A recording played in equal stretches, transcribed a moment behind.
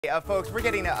Folks, we're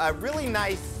getting a really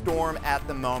nice storm at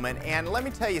the moment, and let me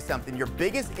tell you something. Your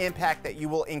biggest impact that you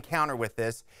will encounter with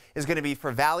this is going to be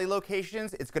for valley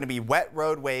locations. It's going to be wet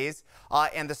roadways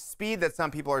and the speed that some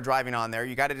people are driving on there.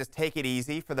 You got to just take it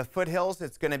easy. For the foothills,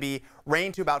 it's going to be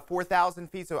rain to about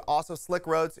 4,000 feet, so also slick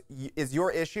roads is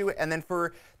your issue. And then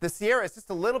for the Sierra, it's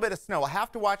just a little bit of snow. We'll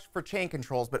have to watch for chain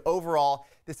controls, but overall,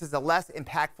 this is a less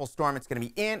impactful storm. It's going to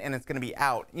be in and it's going to be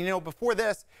out. You know, before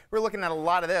this, we're looking at a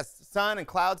lot of this sun and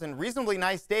clouds and reasonably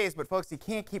nice days, but folks, you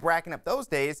can't keep racking up those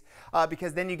days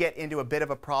because then you get into a bit of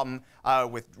a problem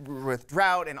with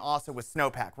drought and also with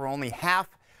snowpack. We're only half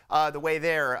the way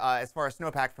there as far as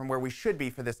snowpack from where we should be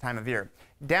for this time of year.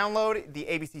 Download the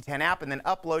ABC 10 app and then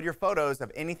upload your photos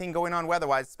of anything going on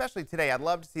weather-wise, especially today. I'd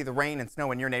love to see the rain and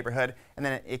snow in your neighborhood, and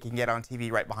then it can get on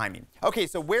TV right behind me. Okay,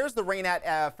 so where's the rain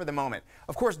at for the moment?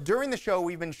 Of course, during the show,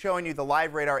 we've been showing you the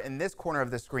live radar in this corner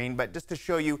of the screen, but just to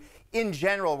show you in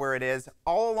general where it is,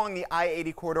 all along the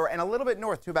I-80 corridor and a little bit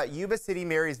north to about Yuba City,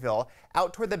 Marysville,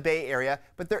 out toward the Bay Area,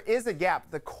 but there is a gap.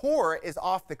 The core is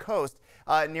off the coast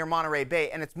near Monterey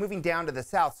Bay, and it's moving down to the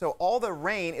south, so all the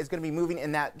rain is going to be moving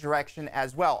in that direction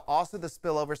as well. Also the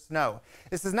spillover snow.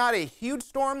 This is not a huge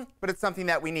storm, but it's something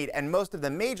that we need, and most of the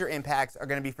major impacts are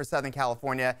going to be for Southern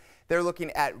California. They're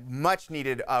looking at much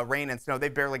needed rain and snow.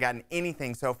 They've barely gotten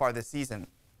anything so far this season.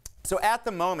 So at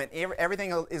the moment,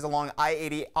 everything is along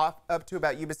I-80 up to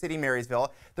about Yuba City,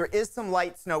 Marysville. There is some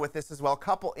light snow with this as well, a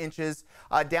couple inches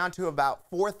down to about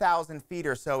 4,000 feet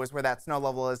or so is where that snow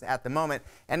level is at the moment.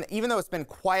 And even though it's been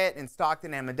quiet in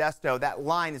Stockton and Modesto, that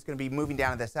line is going to be moving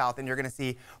down to the south, and you're going to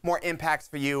see more impacts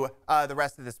for you the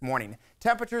rest of this morning.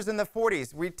 Temperatures in the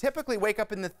 40s. We typically wake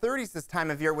up in the 30s this time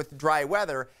of year with dry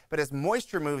weather, but as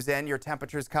moisture moves in, your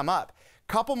temperatures come up.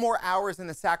 Couple more hours in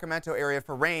the Sacramento area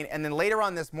for rain, and then later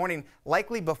on this morning,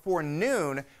 likely before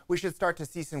noon, we should start to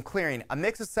see some clearing. A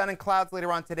mix of sun and clouds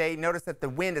later on today. Notice that the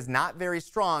wind is not very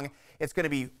strong. It's going to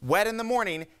be wet in the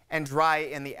morning and dry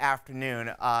in the afternoon.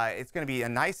 It's going to be a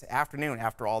nice afternoon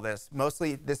after all this.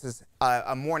 Mostly this is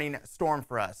a morning storm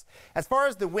for us. As far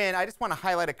as the wind, I just want to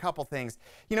highlight a couple things.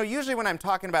 You know, usually when I'm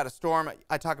talking about a storm,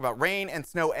 I talk about rain and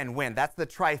snow and wind. That's the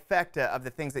trifecta of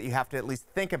the things that you have to at least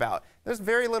think about. There's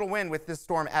very little wind with this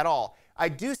storm at all. I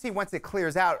do see once it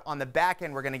clears out on the back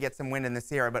end, we're going to get some wind in the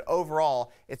Sierra, but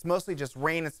overall, it's mostly just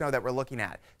rain and snow that we're looking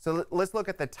at. So let's look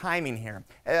at the timing here.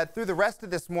 Through the rest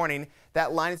of this morning,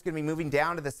 that line is going to be moving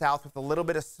down to the south with a little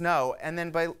bit of snow, and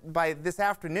then by this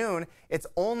afternoon, it's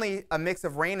only a mix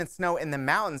of rain and snow in the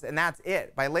mountains, and that's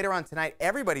it. By later on tonight,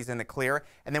 everybody's in the clear,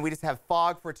 and then we just have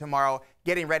fog for tomorrow,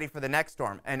 getting ready for the next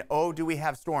storm. And oh, do we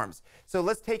have storms. So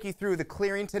let's take you through the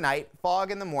clearing tonight,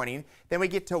 fog in the morning. Then we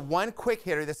get to one quick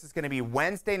hitter. This is going to be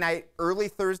Wednesday night, early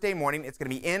Thursday morning. It's going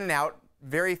to be in and out,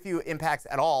 very few impacts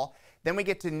at all. Then we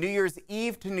get to New Year's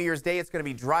Eve to New Year's Day. It's going to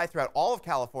be dry throughout all of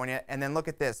California. And then look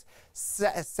at this,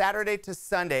 Saturday to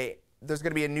Sunday, there's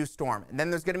going to be a new storm, and then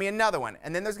there's going to be another one,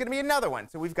 and then there's going to be another one.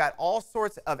 So we've got all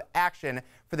sorts of action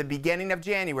for the beginning of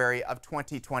January of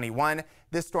 2021.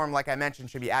 This storm, like I mentioned,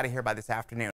 should be out of here by this afternoon.